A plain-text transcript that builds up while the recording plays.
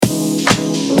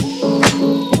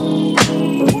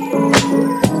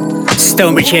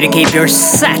StoneBridge here to keep your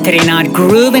Saturday night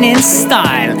grooving in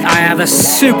style. I have a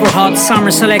super hot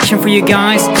summer selection for you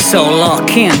guys, so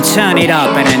lock in, turn it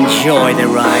up, and enjoy the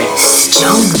ride.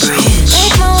 StoneBridge.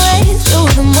 Make my way through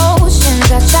the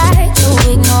motions, I try to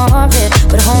ignore it,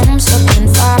 but home's looking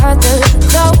farther, the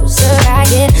closer I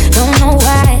get. Don't know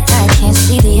why I can't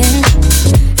see the end.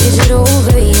 Is it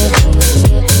over yet?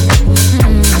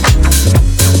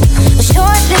 A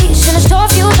short leash and a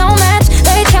short fuse don't match.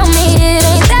 They tell me it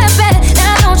ain't that bad.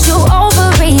 Now don't you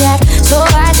overreact. So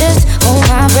I just hold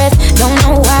my breath. Don't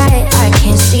know why I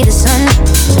can't see the sun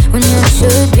when you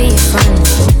should be fun.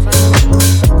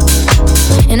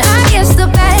 And I guess the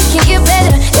bad can get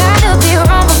better. Gotta be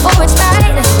wrong before it's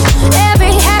right.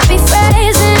 Every happy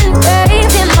phrase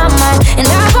engraved in my mind. And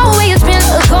I've always been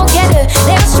a go-getter.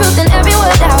 There's truth in every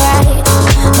word I write.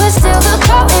 But still the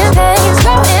growing pains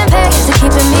are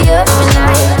keeping me up at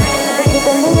night.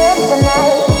 Keeping me up at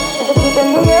night. Keeping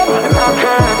me up at night.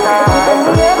 Keeping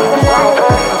me up at night.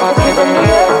 Keeping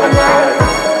me up at night.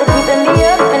 Keeping me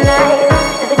up at night.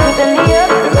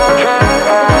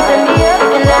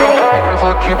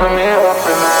 Keeping me up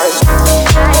at night.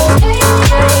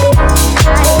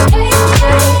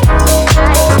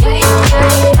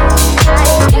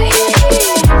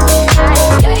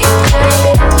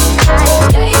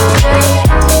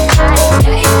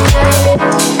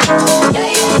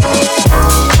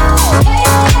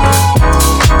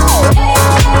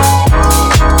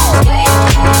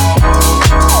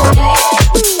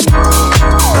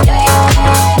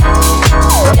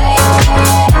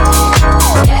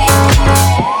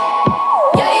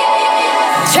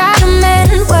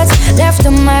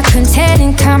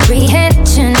 Containing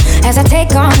comprehension as I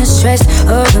take on the stress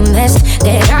of the mess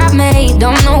that I've made.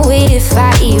 Don't know if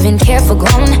I even care for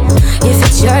grown, if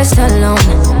it's just alone.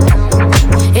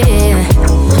 Yeah,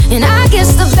 and I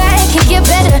guess the bad can get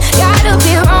better. Gotta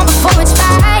be wrong before it's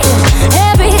right.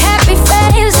 Every happy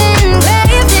phrase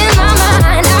engraved in my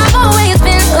mind. I've always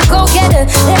been a go-getter.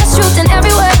 There's truth in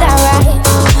every word I write.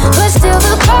 But still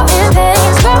the growing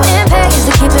pains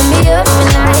are keeping me up at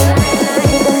night.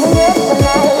 Keeping me up at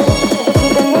night.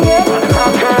 Keeping me up at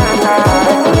night.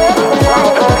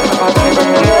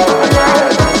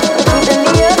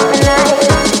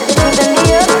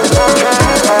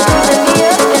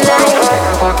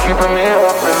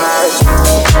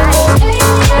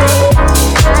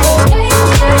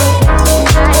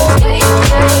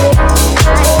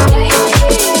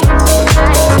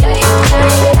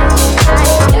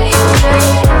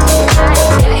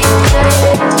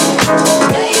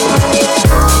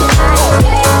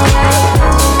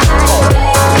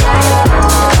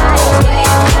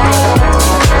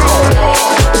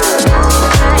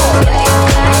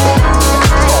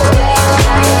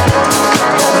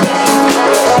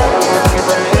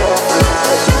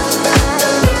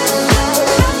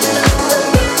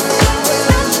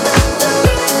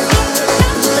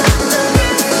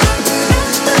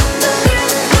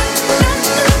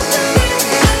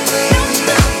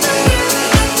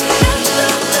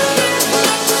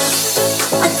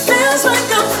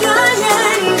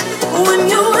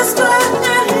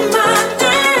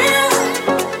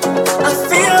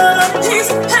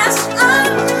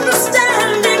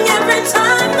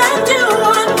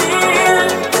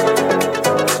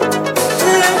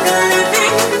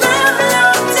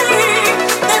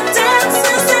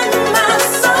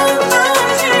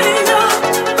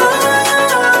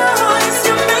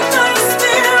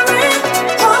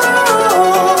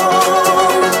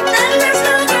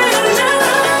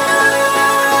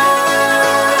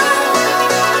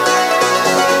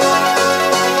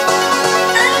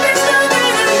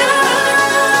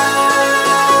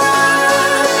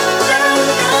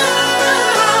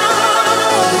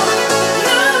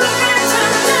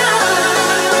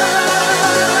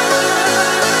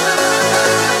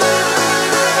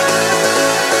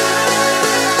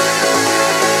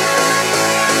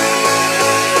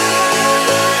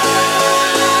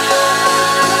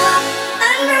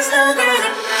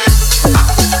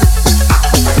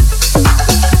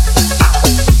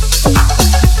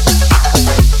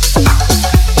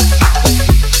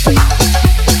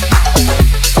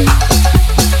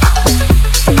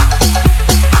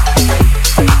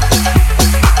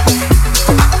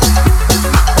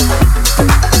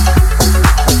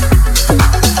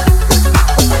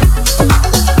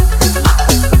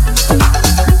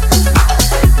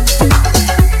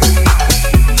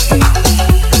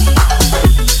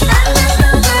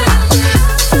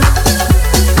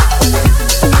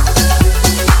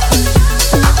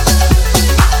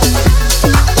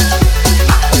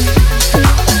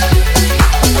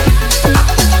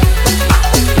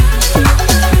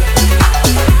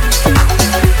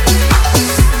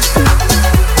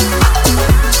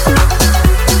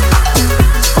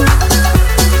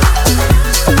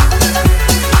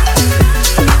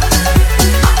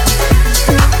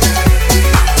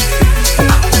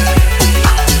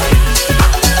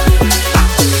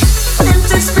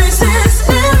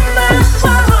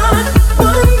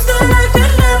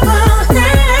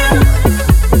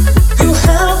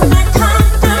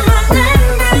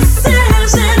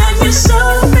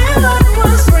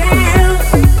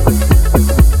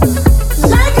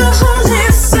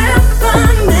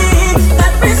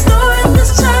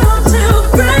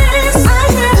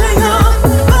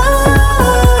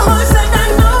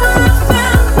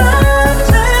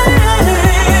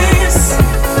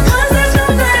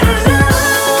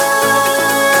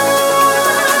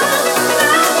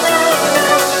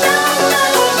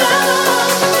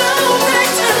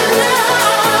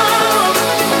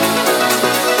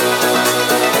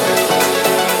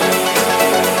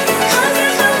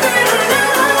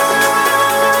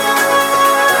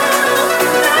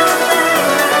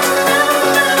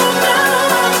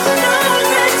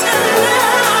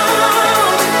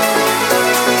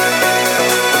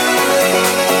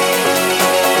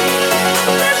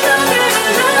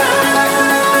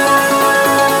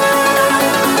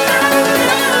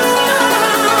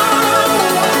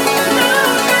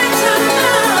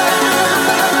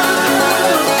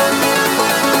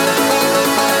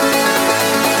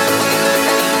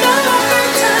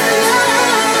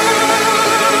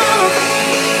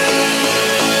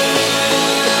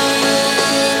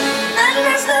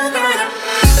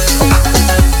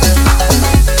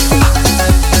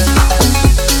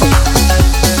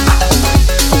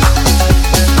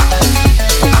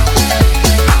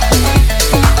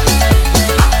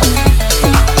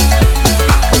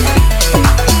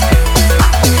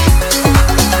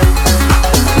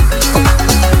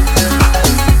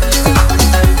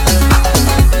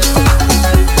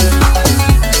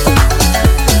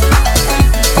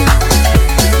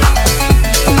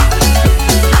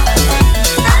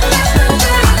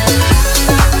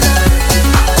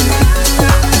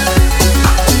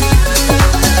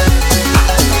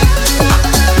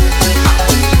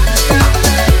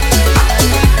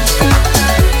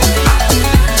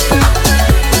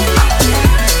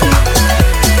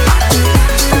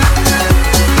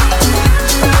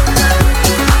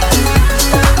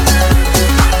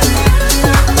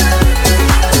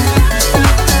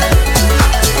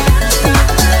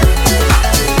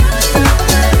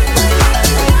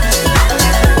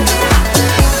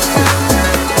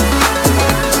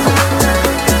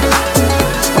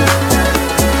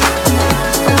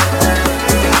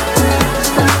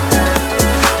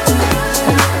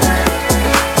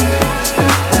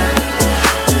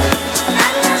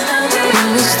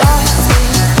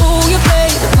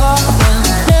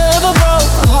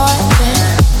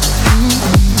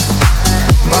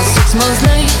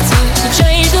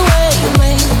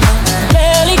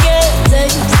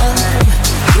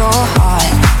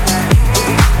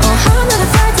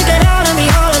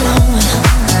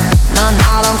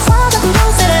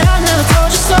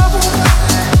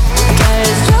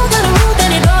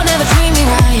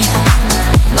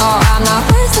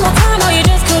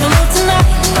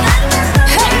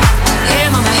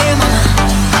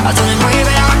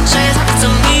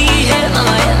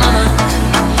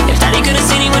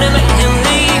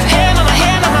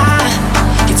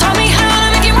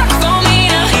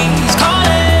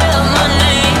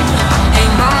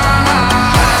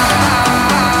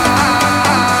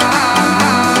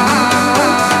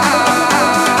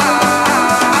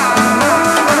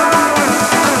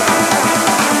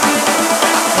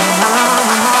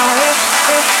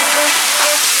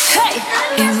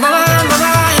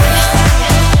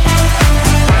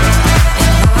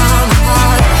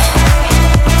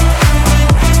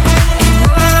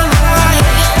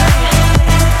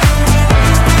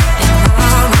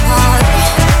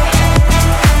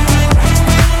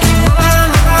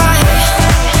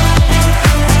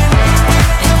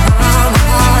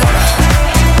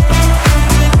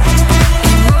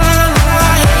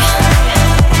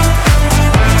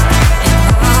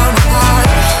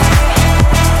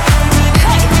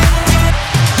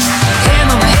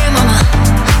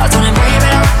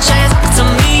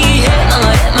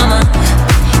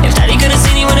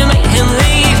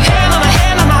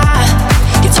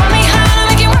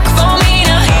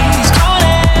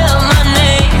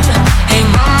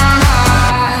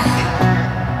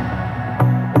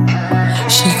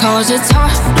 Cause it's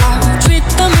tough love, treat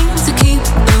the means to keep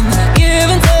them. Give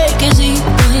and take is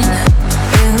even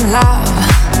in love.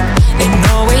 Ain't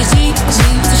always easy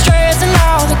to straighten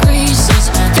all the creases,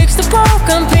 fix the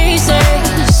broken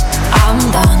pieces. I'm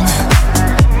done.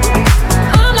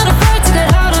 I'm not afraid to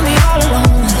get out of me all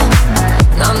alone.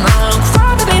 I'm not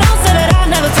probably don't say that I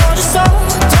never told you so.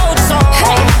 Told you so.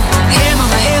 Hey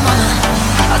mama,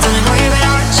 I don't know you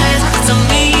without a chance to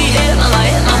me. Hey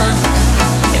mama,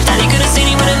 if daddy could have seen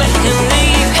he would have made him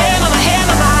leave. Hey mama,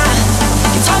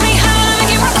 you taught me how to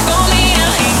make it work for me.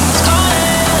 Now he's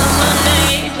calling my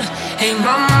name. Hey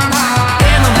mama.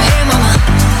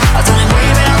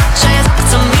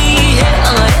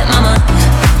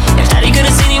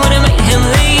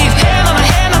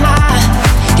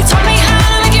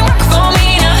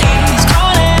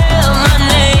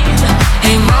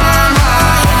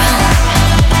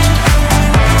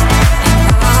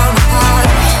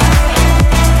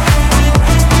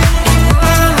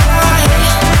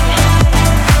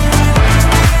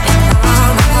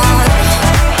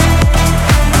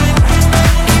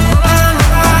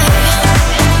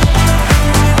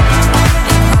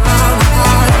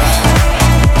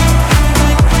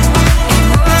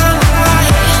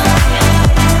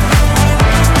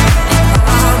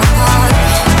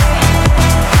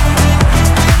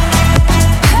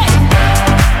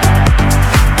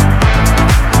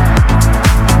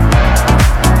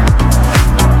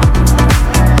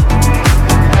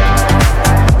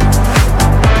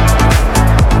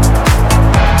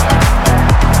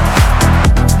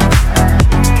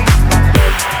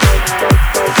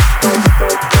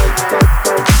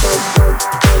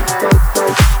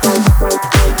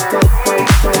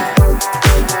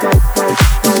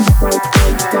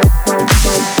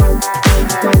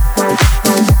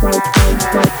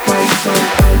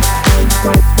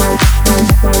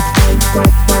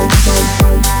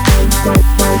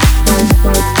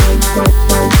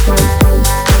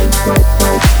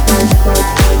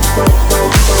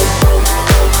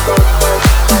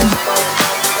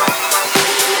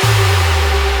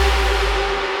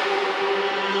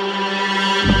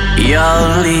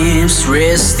 Your lips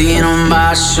resting on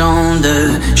my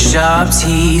shoulder, sharp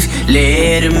teeth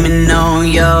letting me know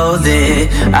you're there.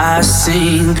 I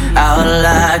sing out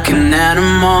like an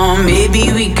animal.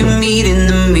 Maybe we can meet in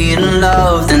the middle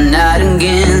of the night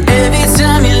again. Every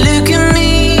time you look at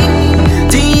me,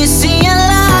 do you see a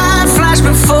light flash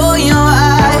before your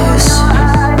eyes?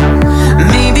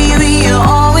 Maybe we are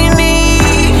all we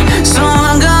need, so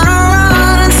I'm gonna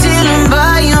run until I'm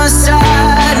by your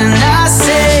side. And I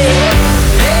say,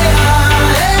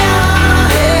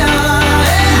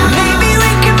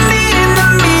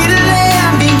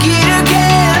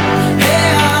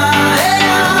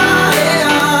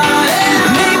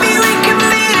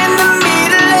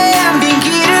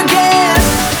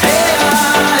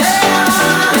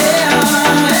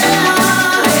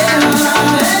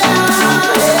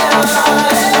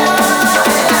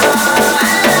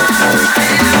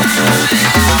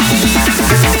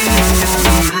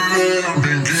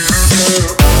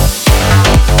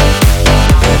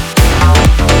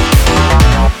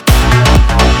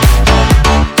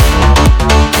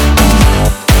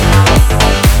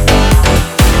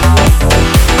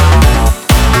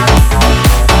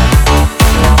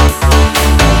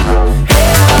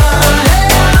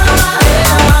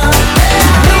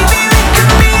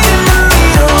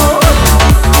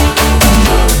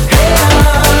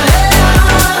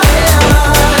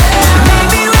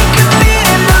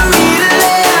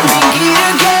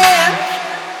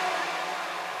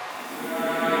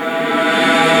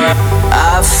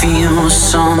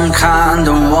 some kind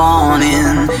of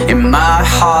warning in my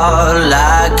heart,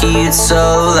 like it's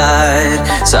alive.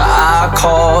 So I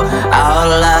call out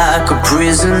like a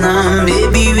prisoner.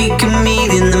 Maybe we can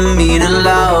meet in the middle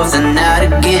of the night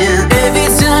again. Every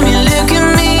time you look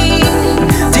at me,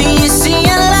 do you see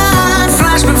a light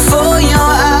flash before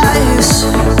your eyes?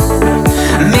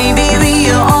 Maybe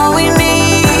we are all we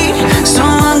need, so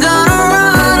I'm gonna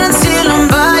run until I'm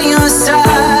by your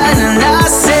side. And I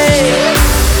say,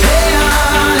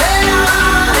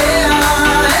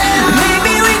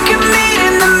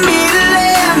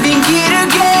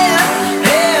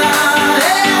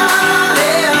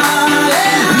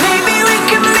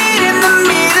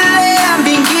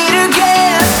 Get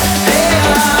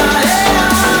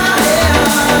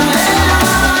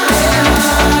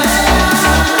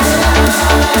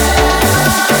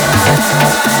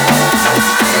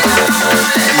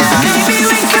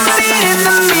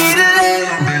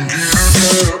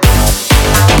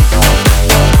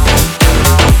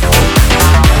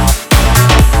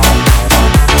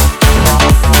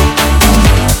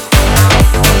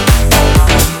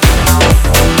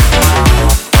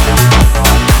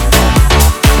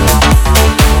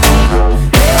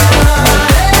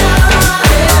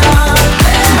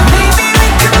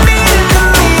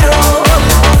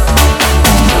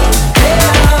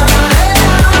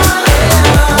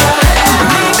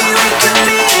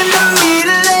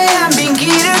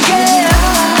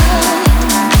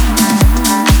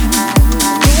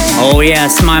Oh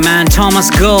yes, my man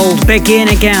Thomas Gold, Begin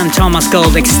Again, Thomas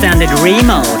Gold Extended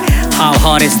Remote. How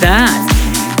hot is that?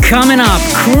 Coming up,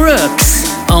 Crooks,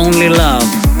 Only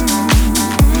Love.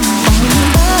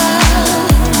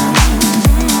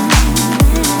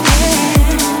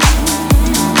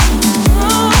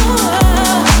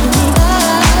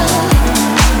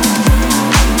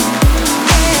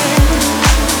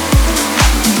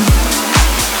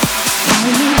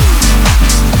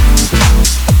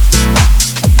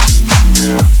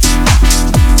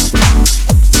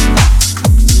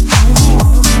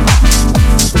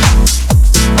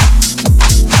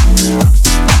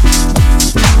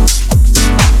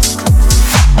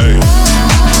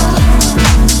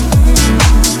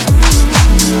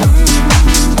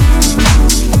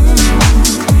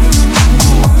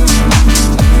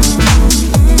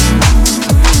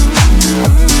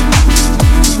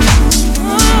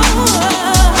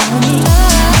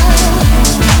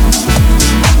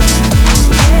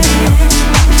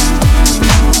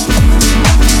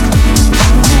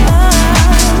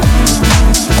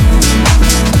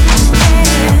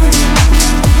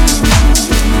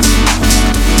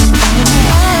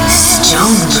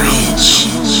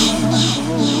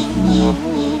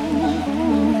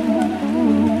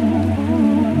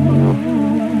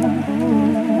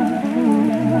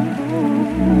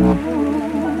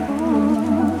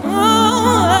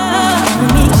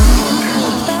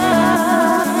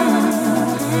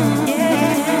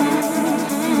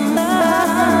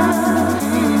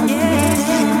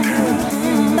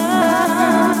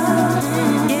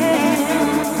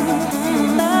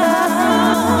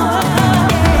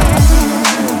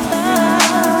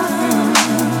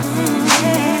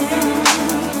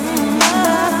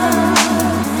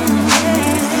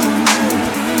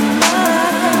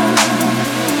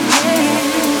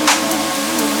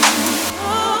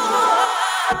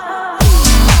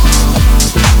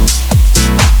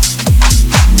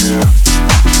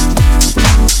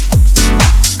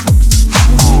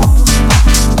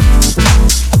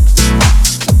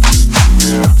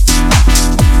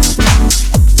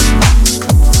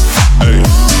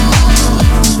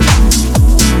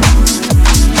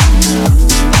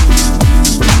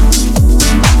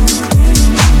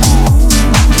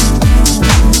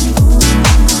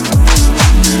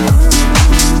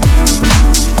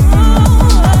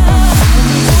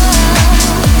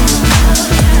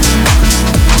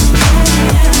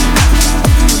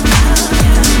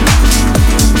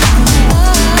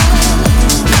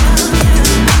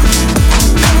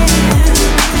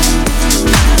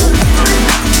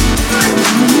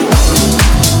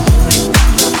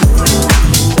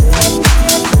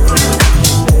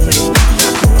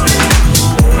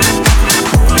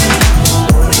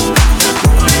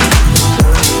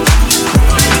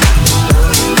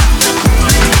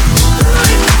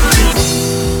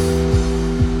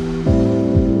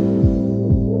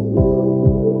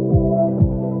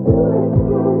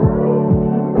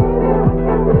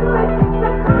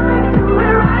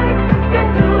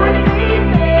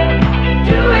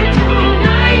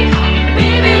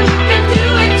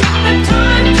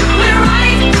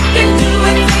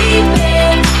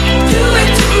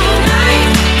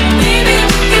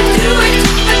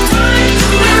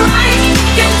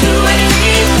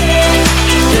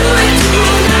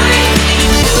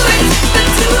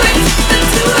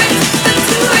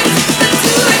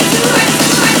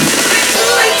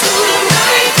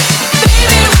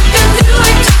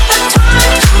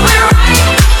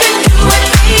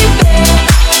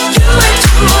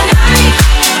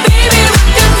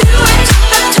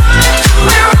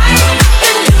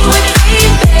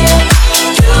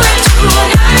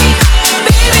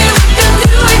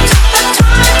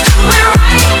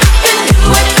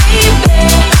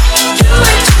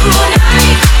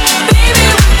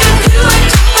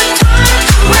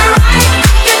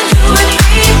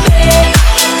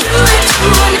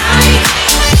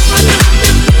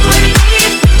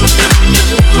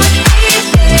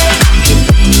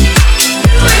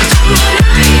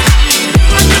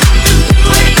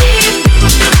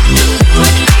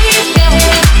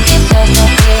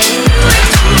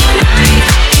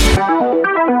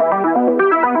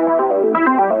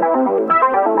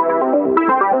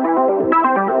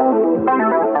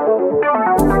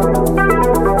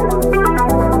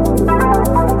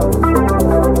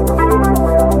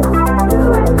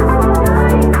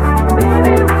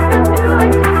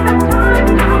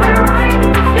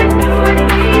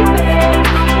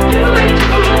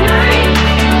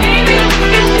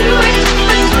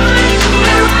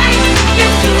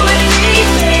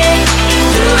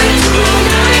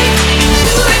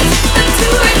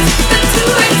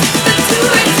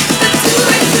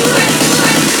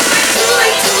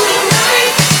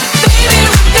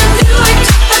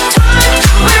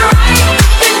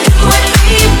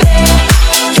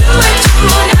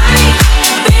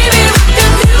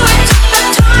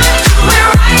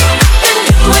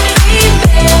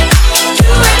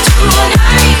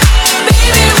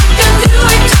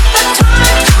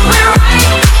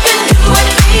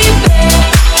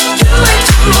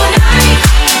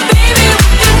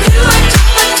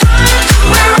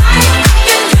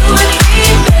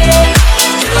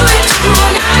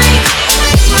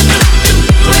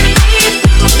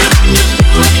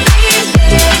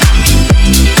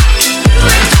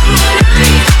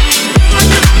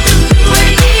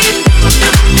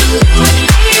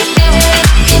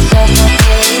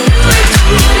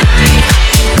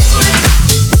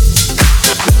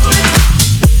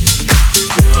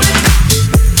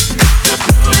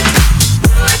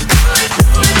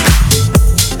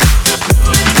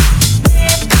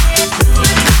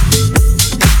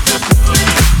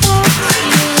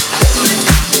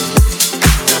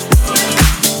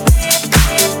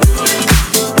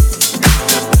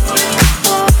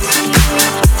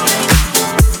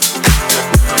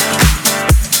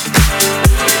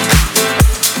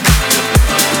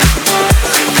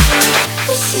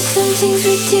 things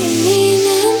we didn't mean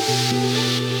them,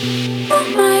 but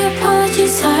my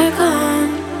apologies are gone.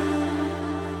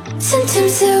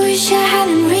 Sometimes I wish I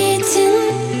hadn't written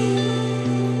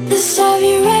the stuff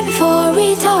you right before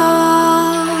we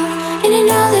talk. And I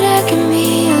know that I can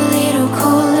be a little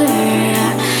colder,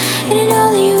 and I know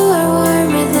that you are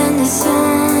warmer than the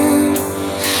sun,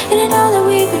 and I know that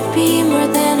we could be more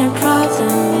than a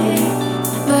problem,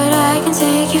 but I can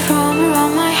take you from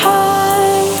around my heart.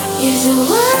 If the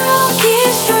world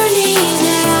keeps burning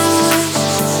out,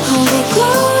 hold it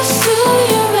close to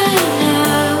you right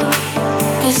now,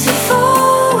 'cause if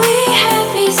all we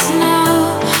have is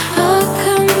now, I'll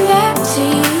come back to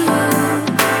you.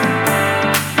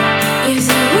 If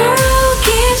the world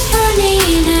keeps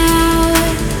burning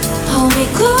out, hold me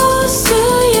close to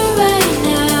you right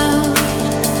now,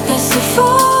 'cause if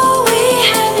all we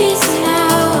have is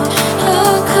now,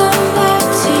 I'll come back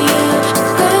to you,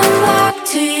 come back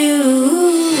to you.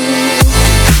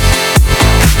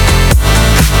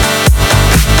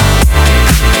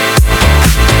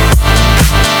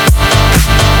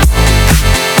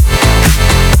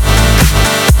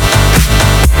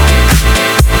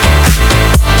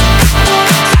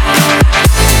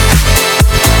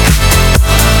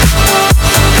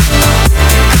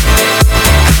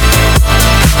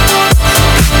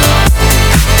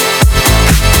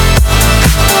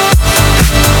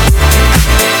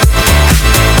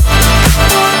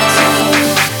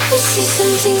 I see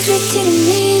some things we didn't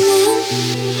mean them,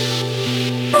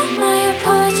 but my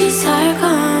apologies are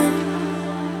gone.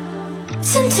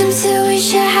 Sometimes I wish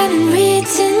I hadn't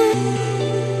written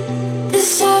the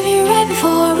stuff you right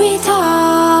before we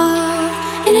talk.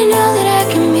 And I know that I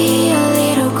can be a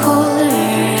little colder,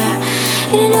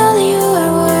 and I know that you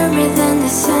are warmer than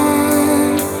the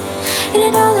sun, and I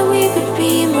know that we could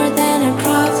be more than a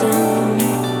problem,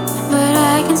 but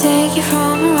I can take you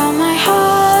from around my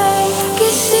heart.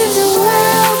 'Cause if the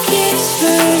world keeps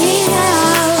burning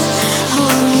out,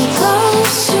 hold me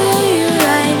close to you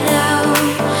right now,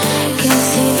 'cause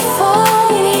if all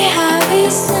we have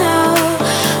is now,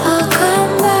 I'll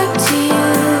come back to you.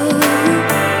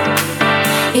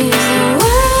 If the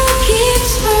world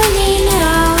keeps burning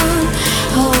out,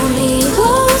 hold me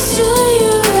close to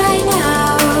you right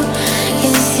now,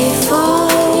 'cause if all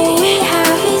we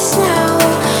have is now,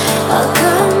 I'll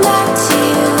come back to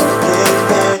you.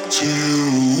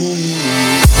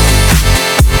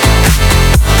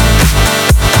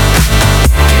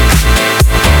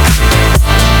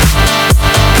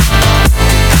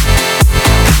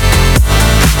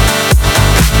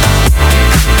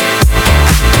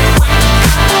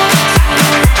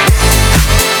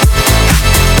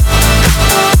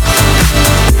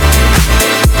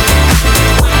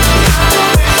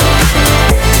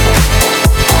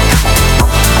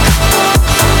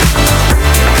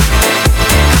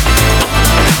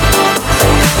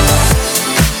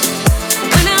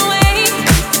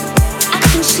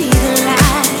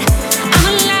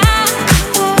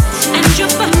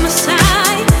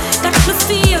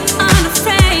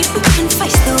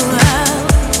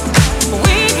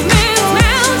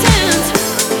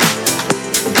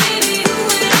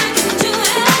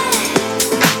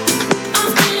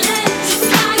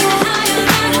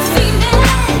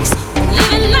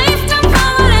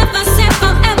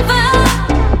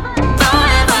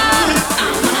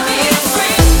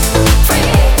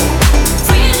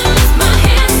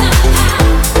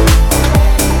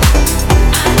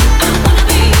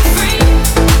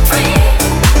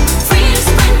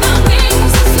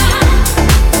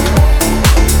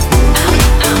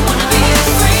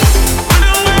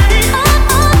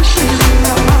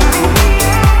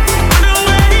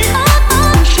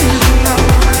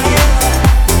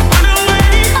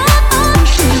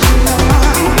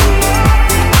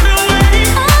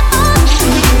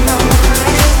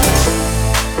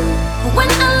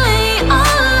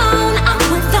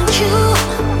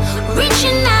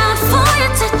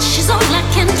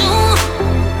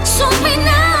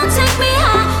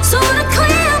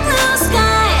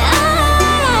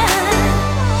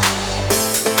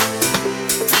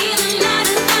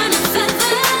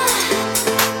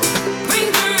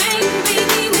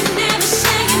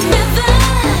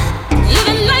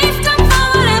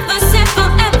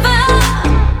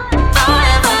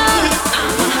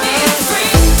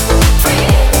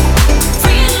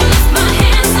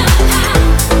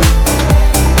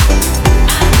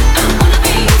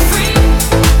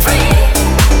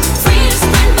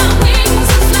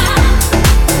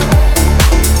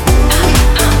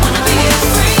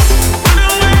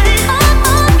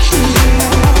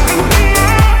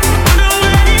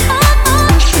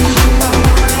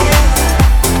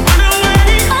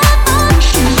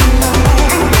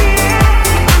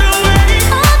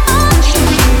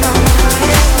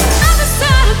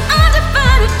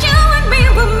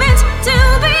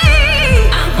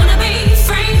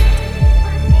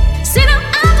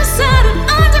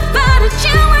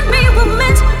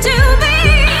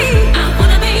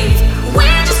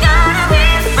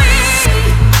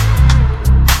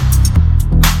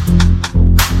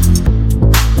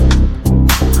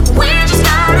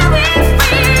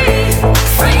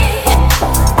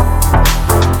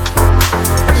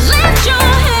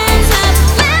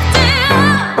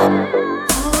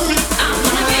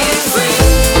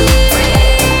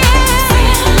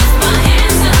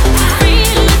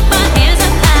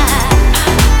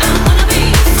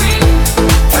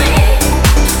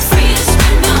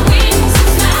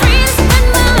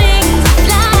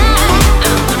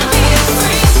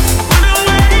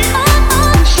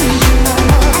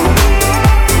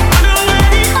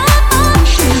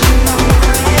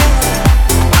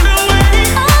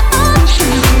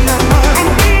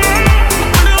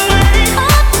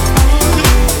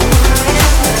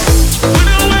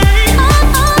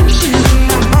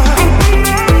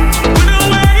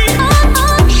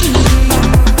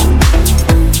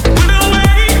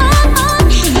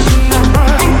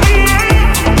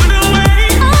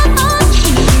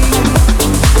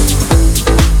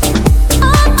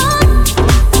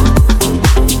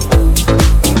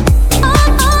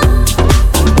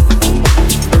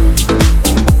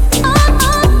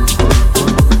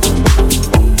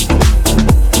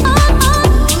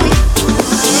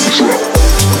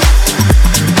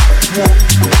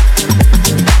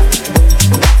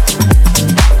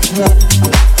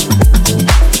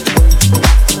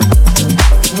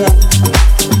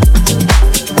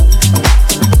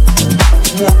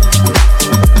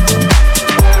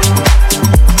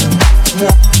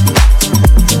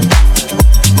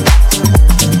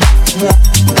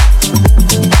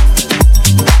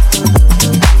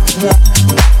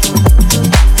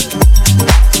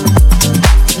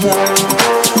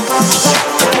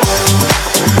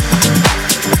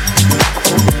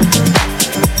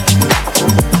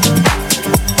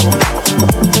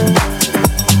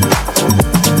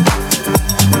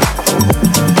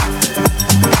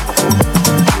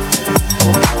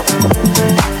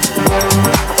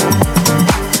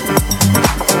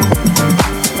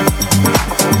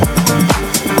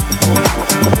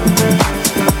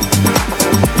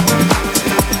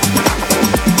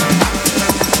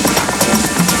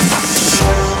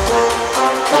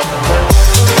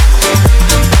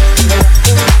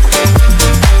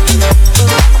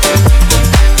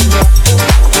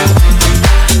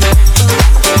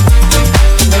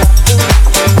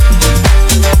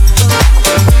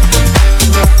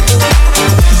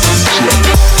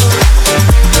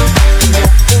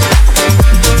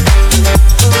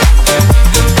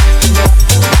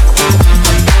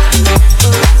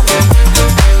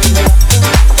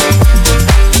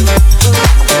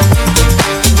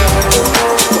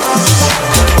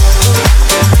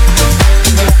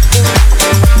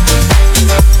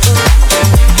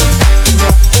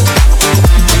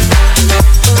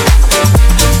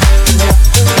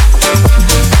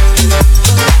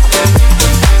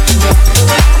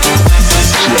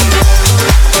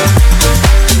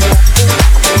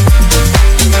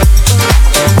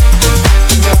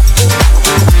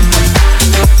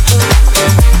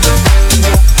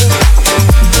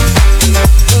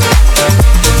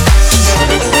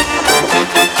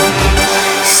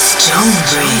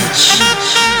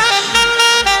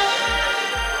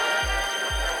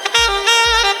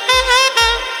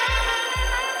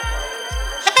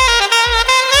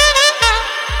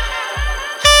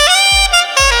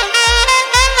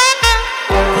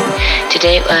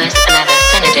 Today was another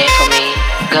sunny day for me,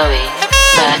 going,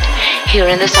 but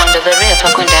hearing the sound of the riff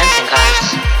I can dancing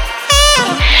guys.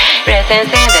 Rare thing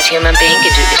that human being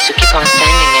can do is to keep on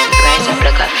standing and rise up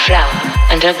like a flower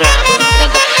underground,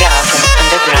 like a flower from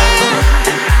underground.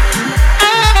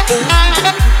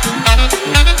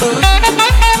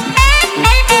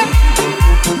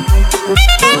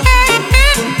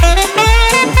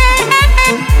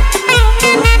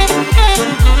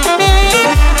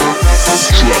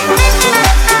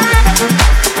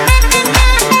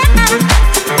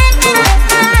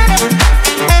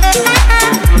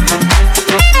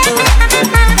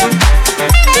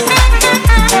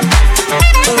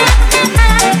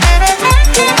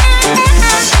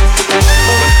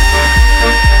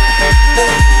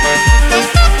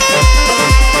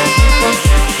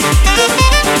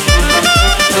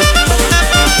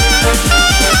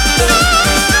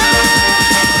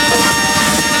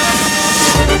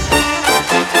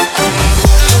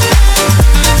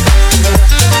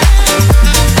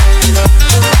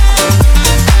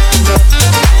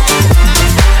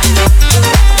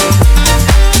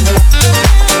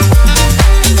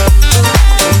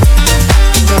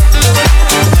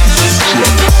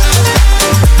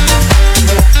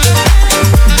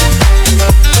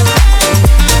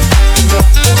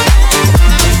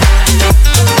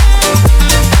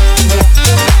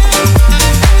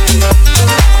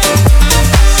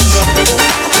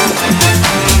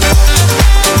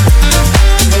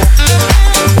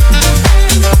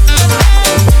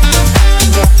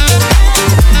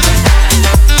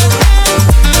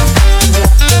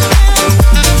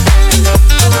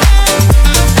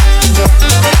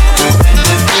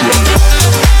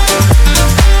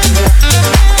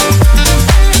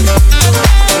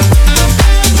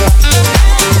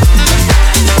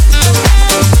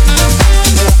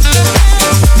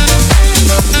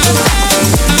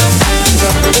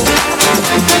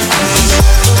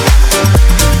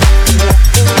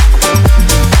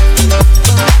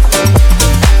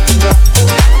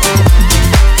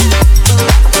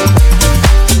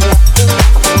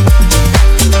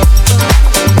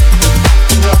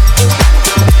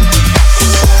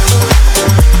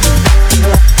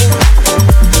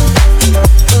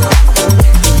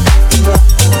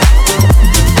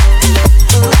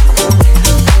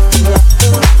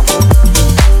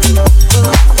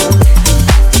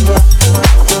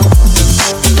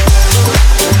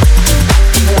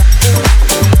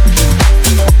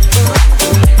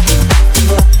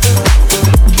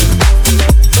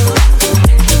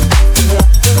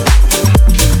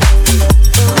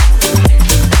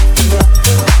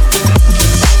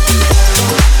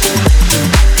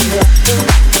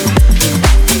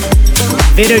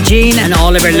 Bitter Jean and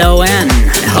Oliver Lowen,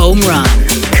 Home Run.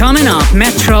 Coming up,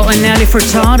 Metro and Nelly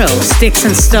Furtado, Sticks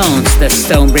and Stones, the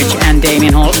StoneBridge and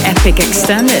Damien Hall Epic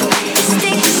Extended.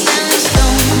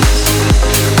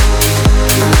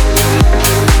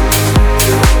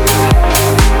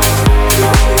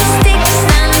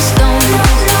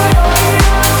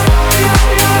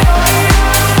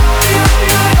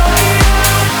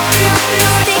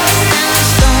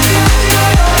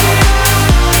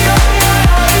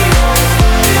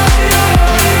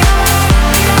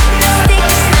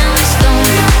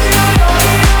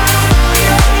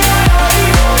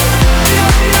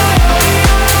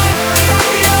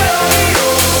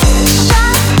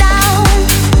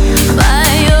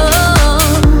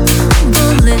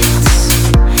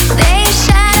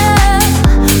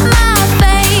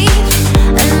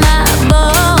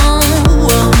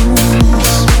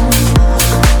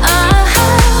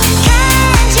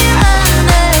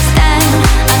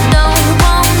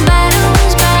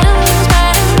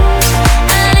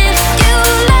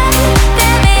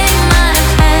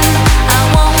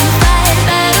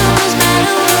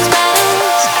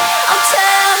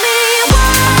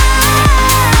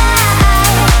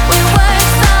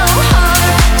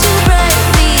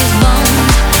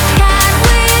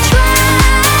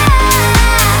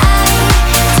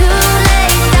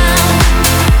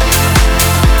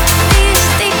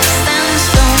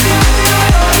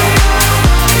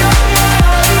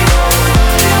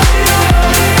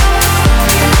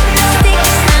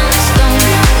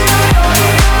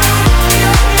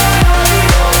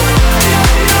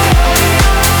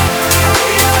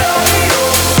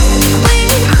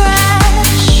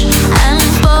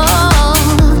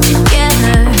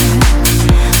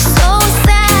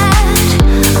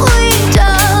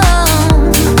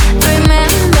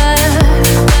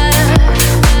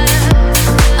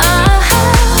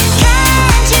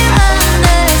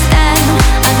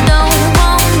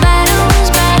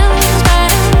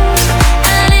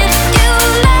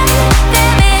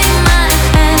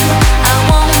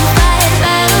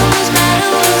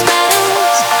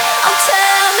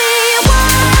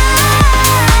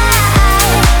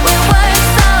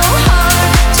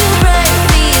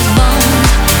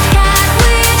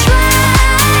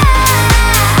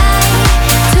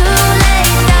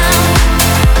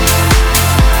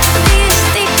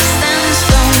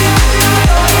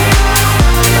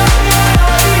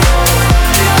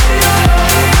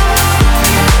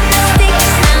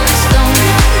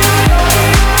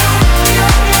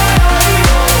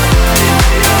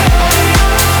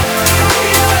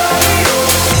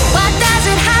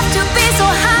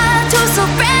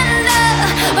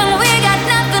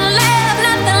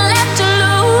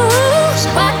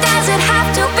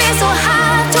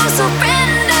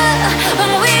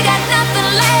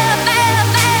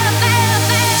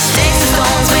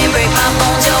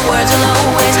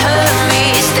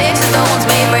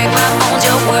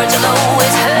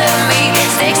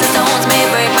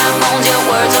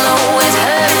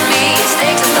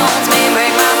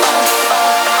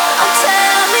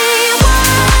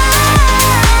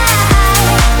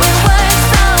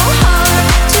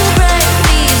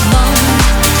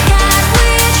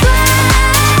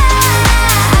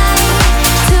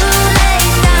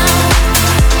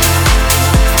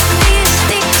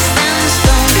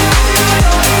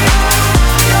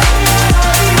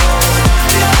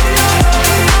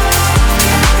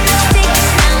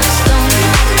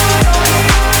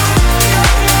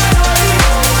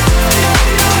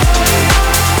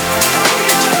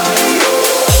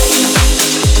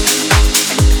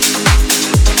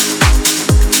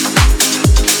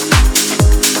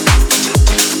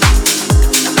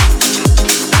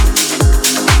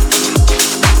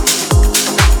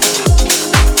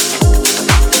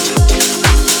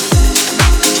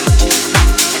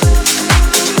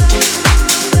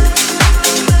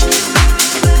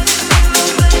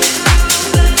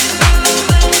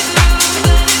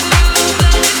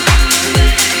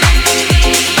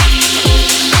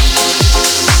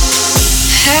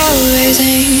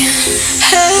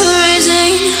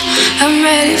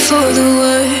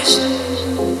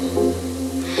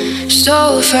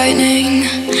 So frightening,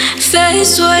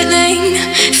 face whitening,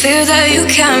 fear that you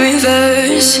can't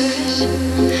reverse.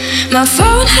 My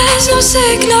phone has no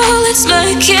signal, it's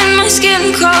making my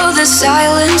skin crawl. The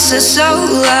silence is so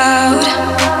loud.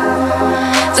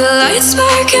 The lights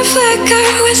spark and flicker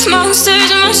with monsters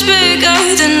much bigger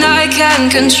than I can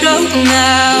control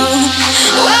now.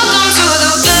 Welcome to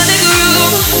the panic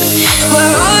room,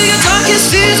 where all your darkest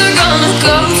fears are gonna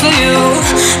come for you,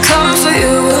 come for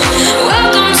you.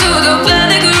 Welcome to the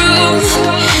panic room.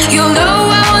 You'll know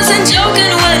I wasn't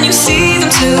joking when you see them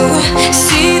too,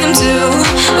 see them too.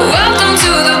 Welcome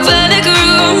to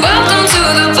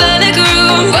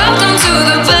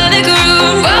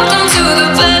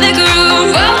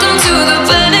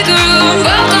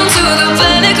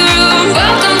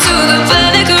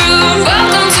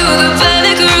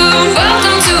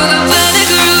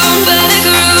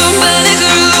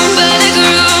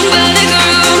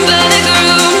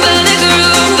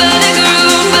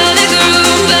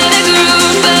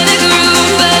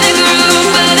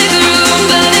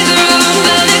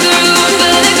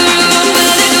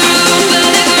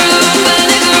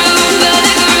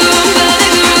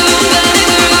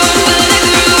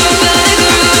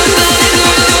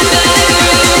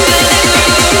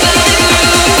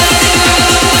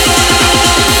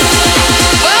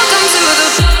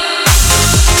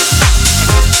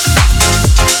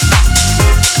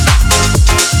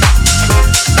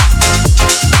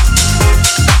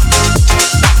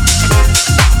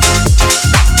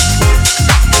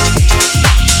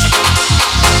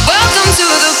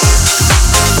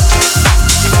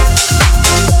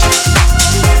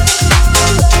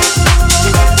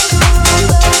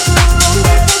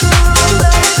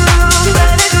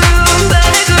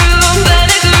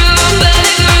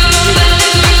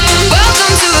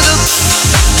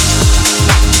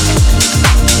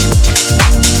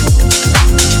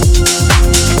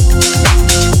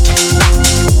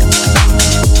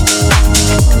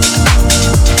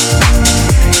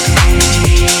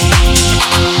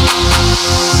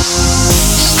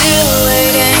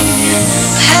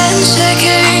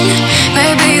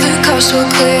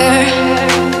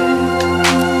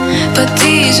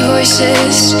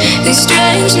resist these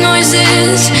strange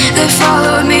noises that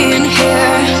followed me in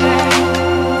here.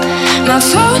 My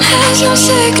phone has no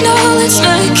signal, it's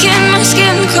making my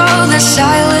skin cold. The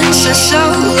silence is so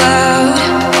loud.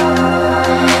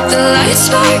 The lights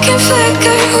spark and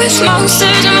flicker with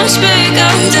monsters much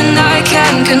bigger than I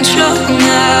can control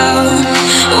now.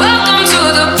 Welcome to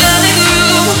the belly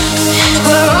room,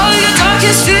 where all your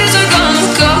darkest fears are gonna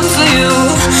come for you,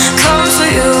 come for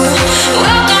you.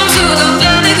 Welcome to the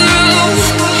belly room.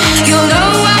 You'll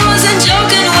know I wasn't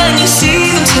joking when you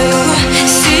see them too,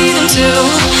 see them too.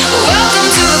 Welcome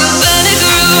to the belly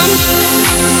room.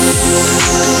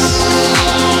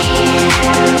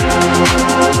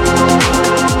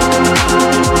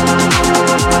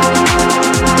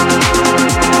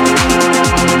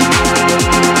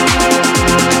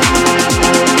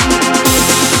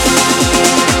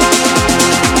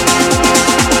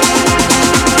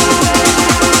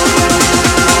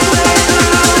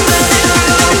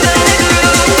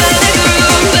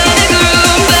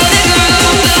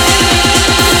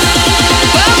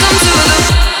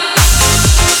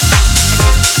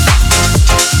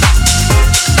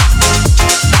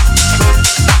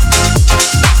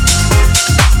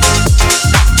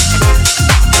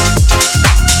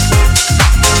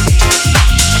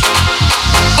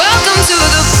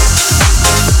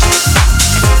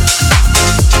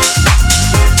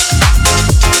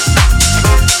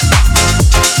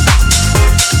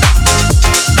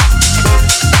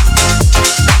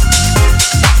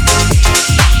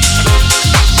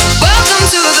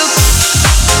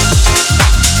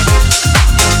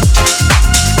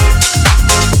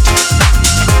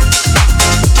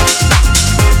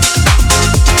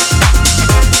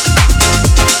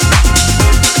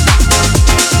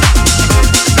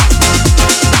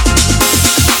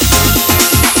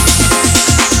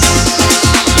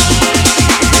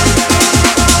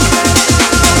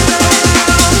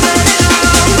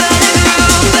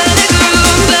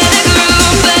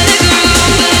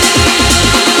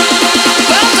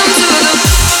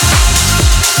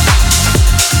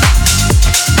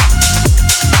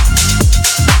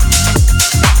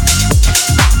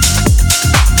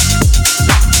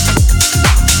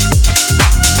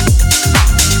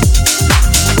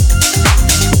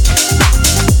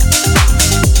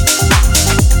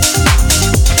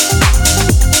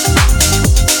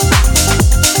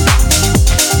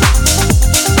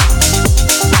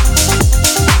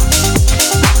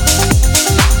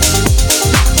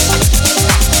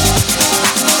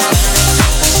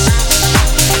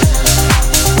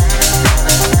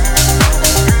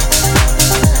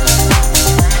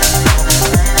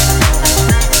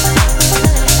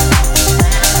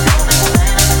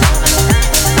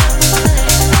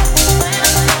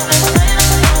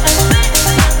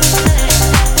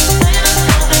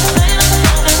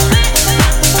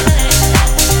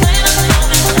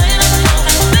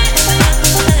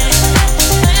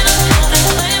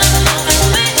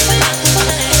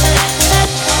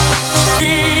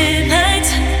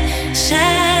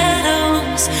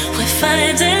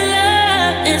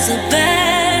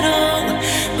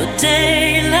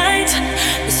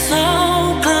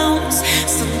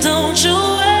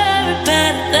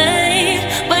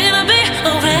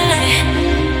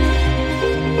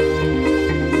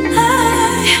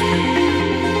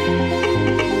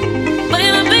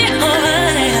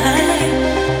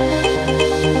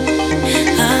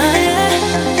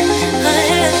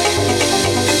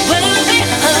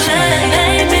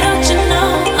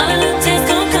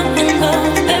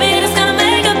 Baby, just gotta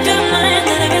make up your mind.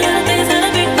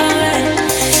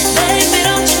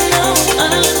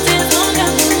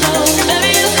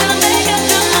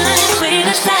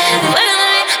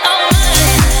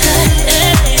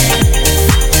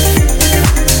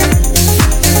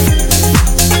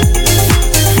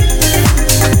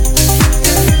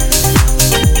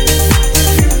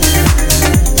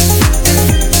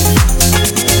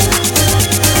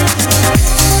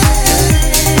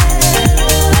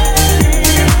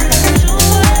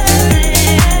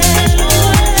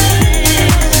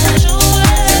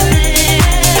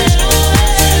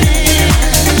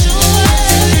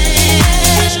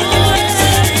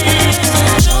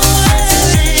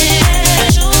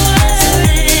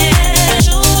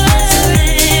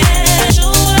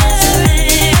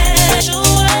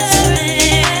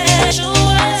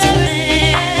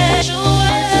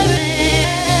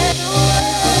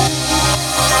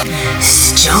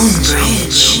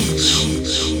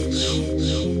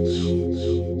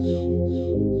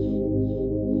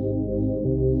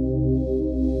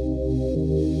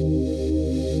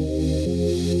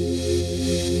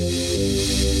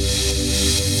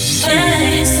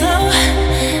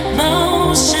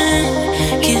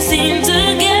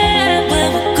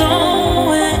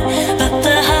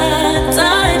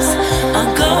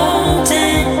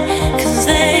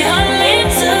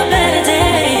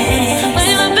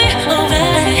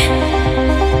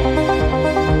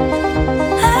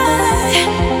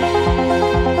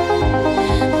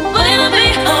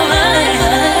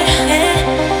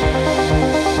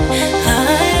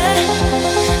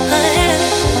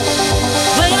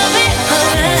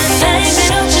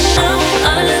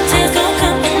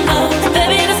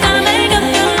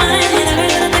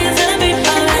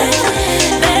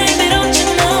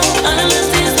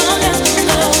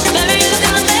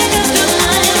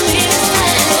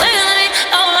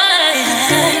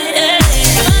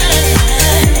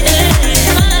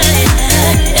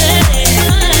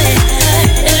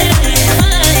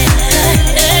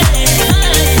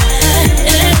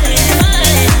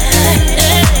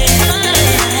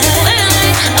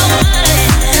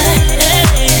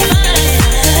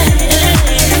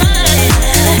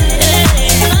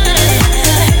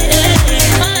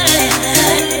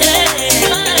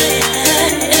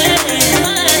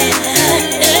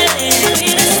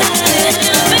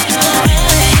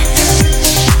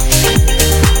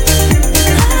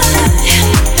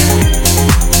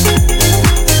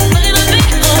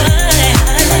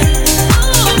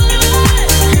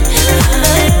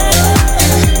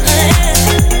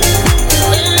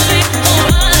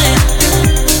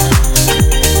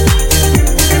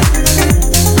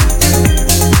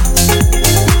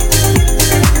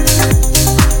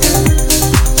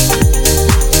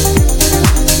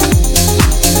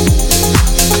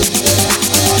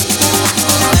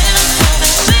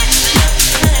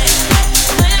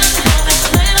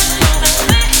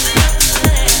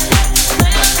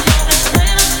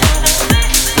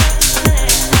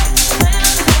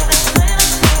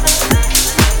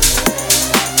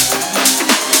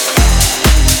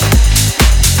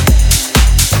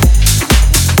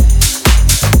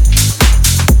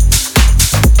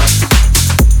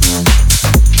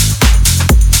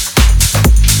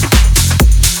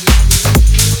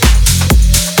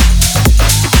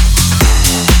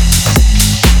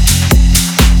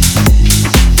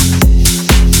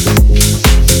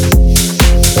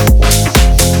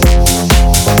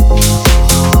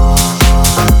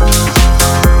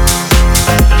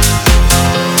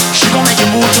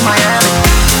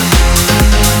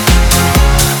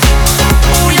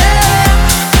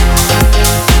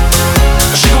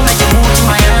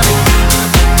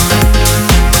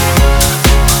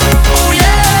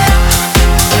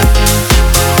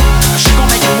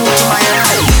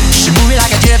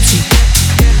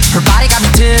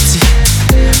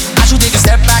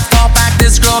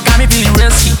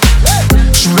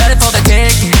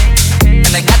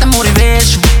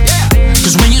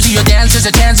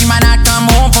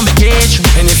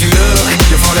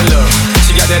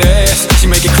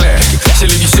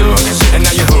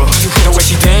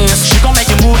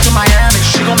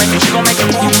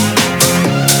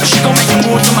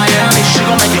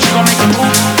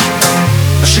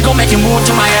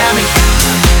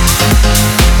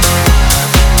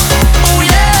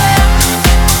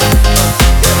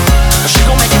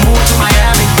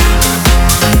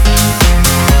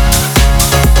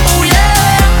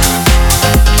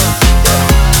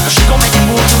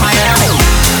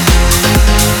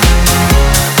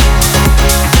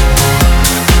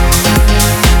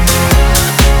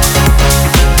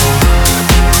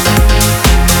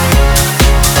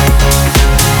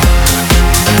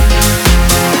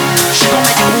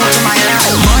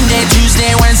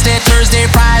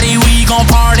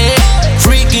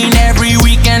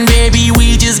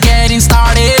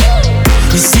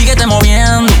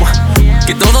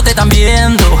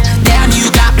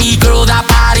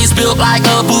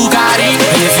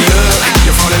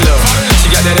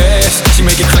 she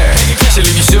make it clear. She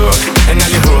leave you shook, and now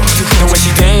you hooked. The way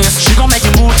she dance, she gon' make you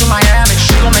move to Miami.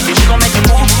 She gon' make you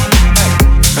move.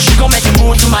 She gon' make you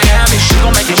move to Miami. She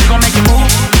gon' make you move.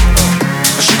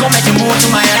 She gon' make you move to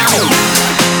Miami.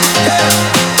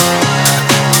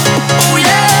 Oh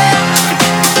yeah.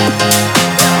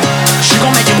 She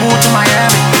gon' make you move to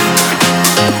Miami.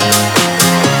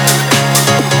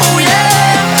 Oh yeah.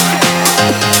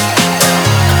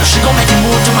 She gon' make you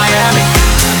move to Miami.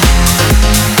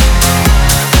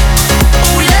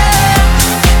 Oh yeah.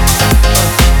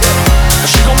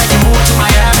 She gon' make you move to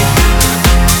Miami.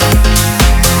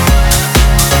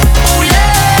 Oh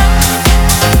yeah.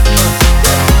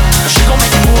 She gon'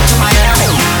 make you move to Miami.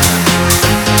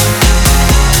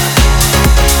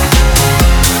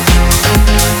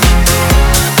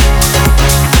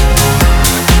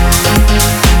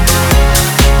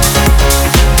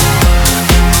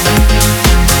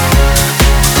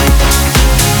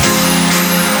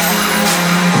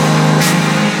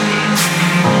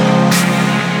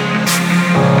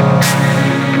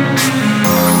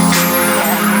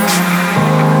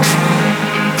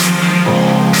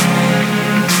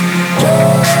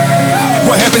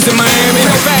 What happens in Miami?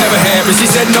 Never happens. She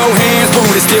said no hands,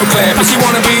 booty still clapping. She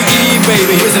wanna be Eve,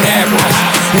 baby, here's an apple.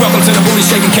 Welcome to the booty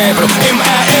shaking capital.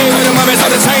 MIA, where the mummies on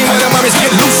the chain, where the mummies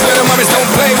get loose, where the mummies don't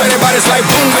play, where their bodies like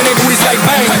boom, and their booties like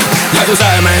bang. Like those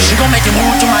eye, man. She gon' make you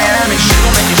move to Miami. She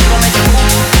gon' make you move.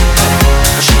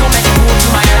 She gon' make you move to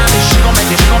Miami. She gon'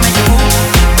 make you move.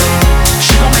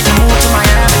 She gon' make you move to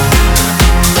Miami.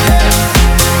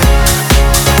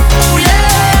 Oh yeah.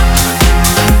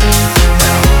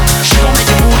 She gon' make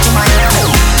you move to Miami.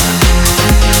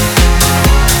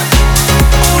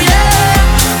 Oh yeah.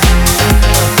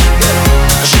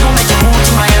 She gon' make you move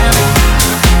to Miami.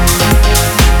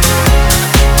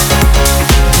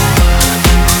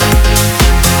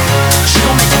 She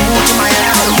gon' make you move to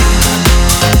Miami.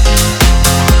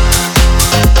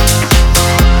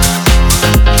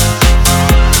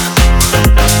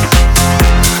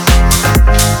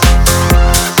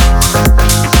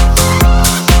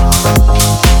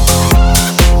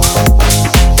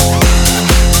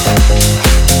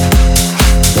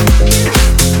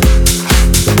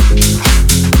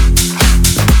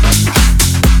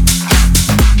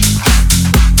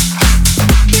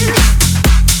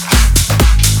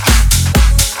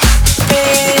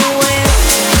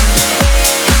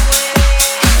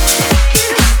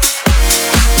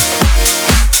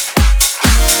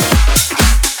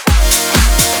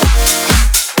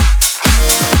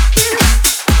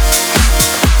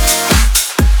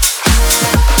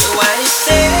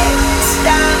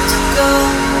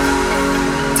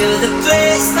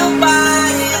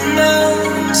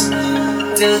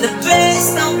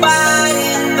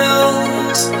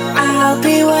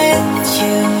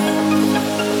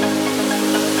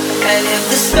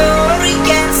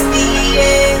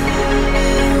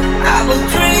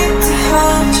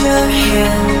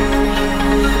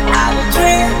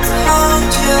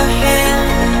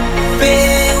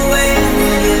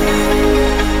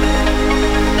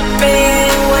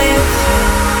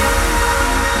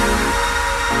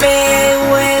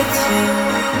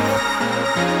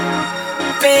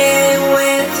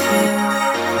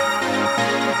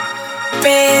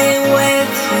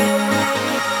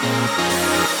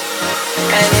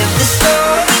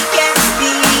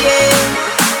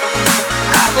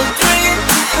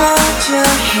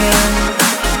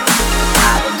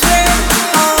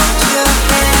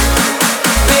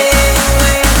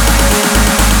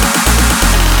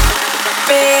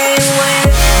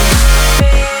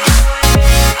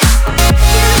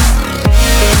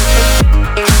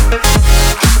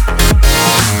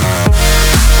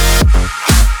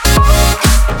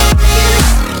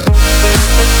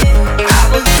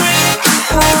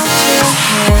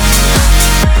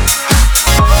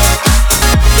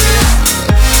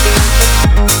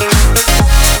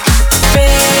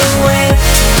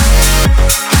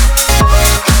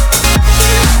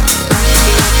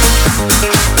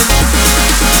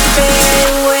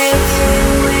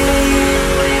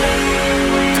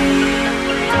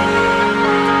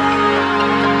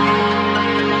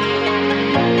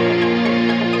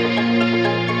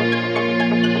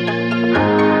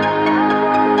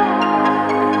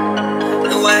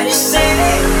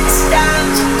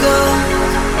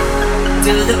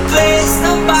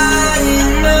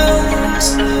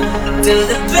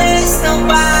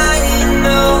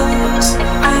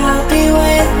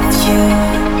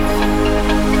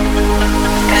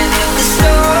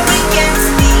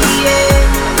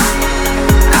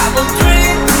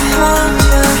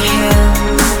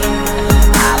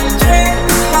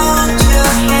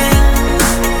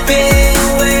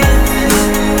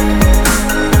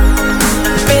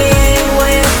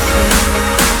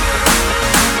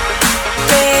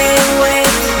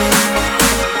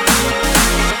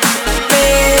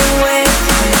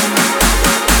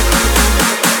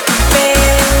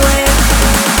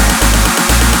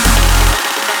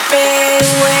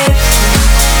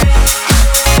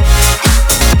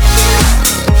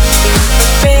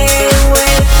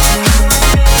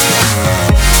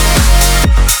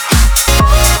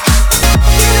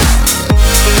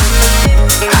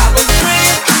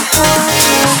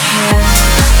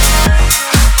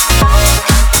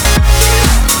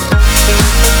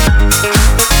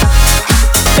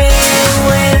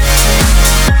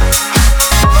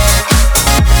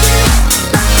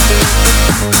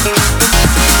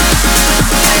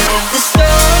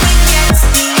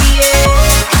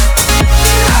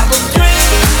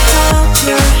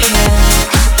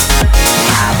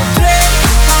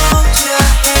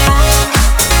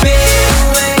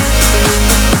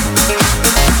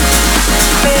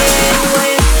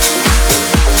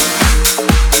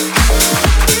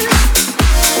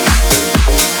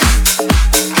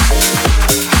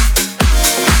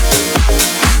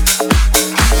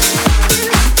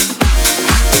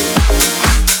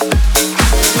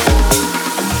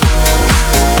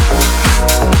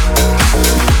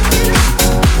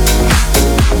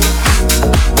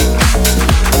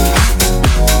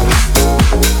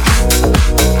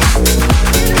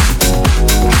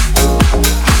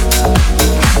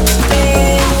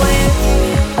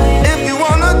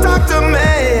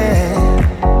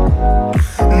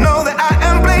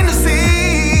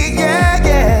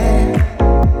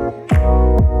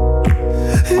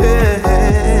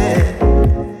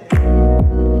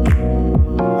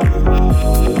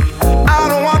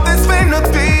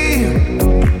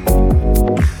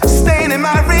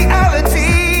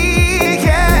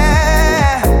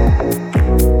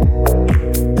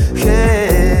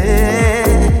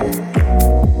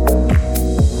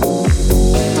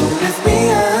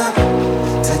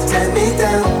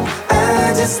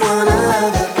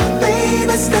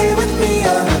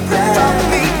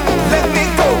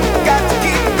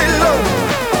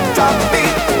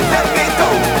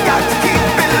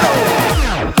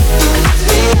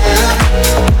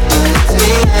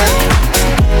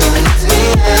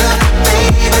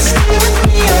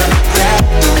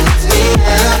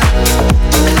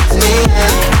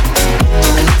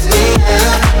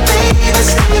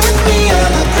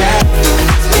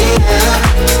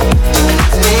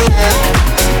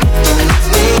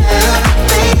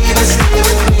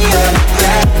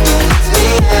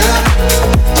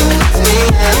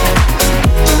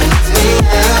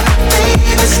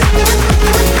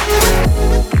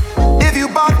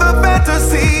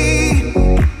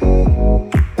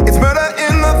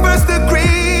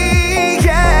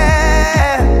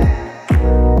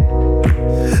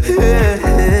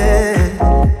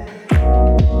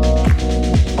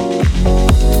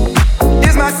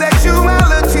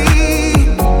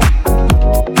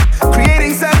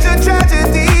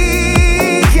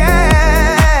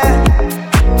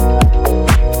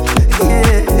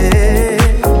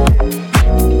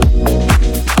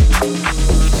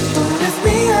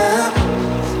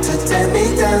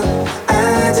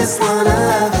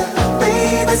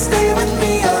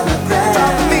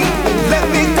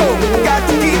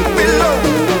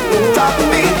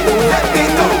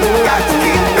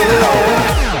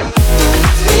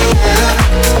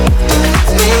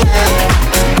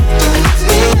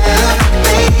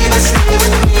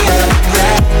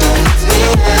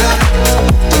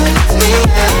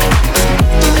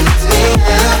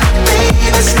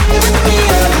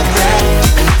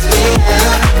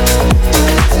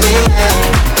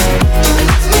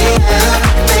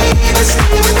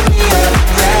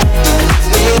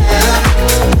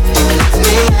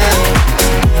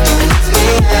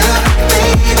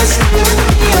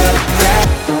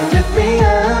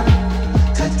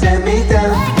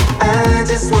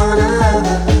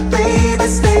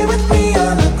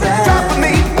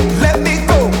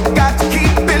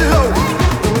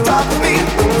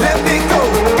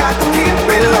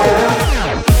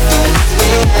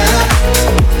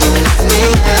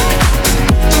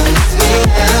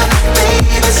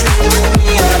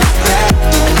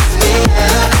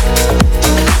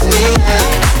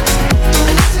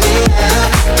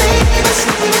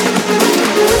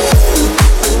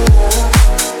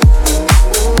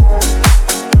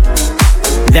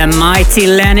 mighty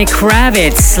Lenny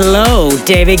Kravitz, Slow,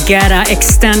 David Guetta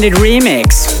extended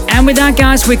remix. And with that,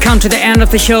 guys, we come to the end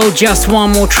of the show. Just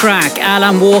one more track,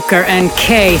 Alan Walker and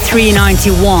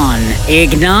K391,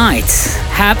 Ignite.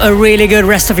 Have a really good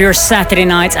rest of your Saturday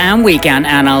night and weekend,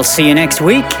 and I'll see you next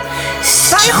week.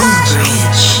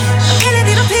 StoneBridge.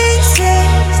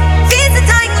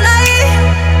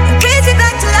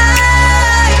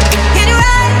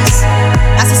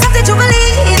 To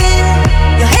believe in,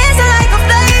 your hands are like a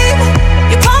flame,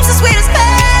 your palms are sweet as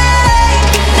pain.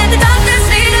 Let the darkness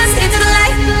lead us into the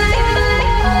light.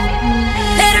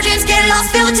 Let our dreams get lost,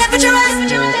 feel the temperature rise.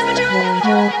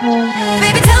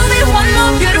 Baby, tell me one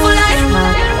more beautiful night.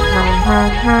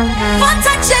 One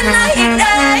touch and I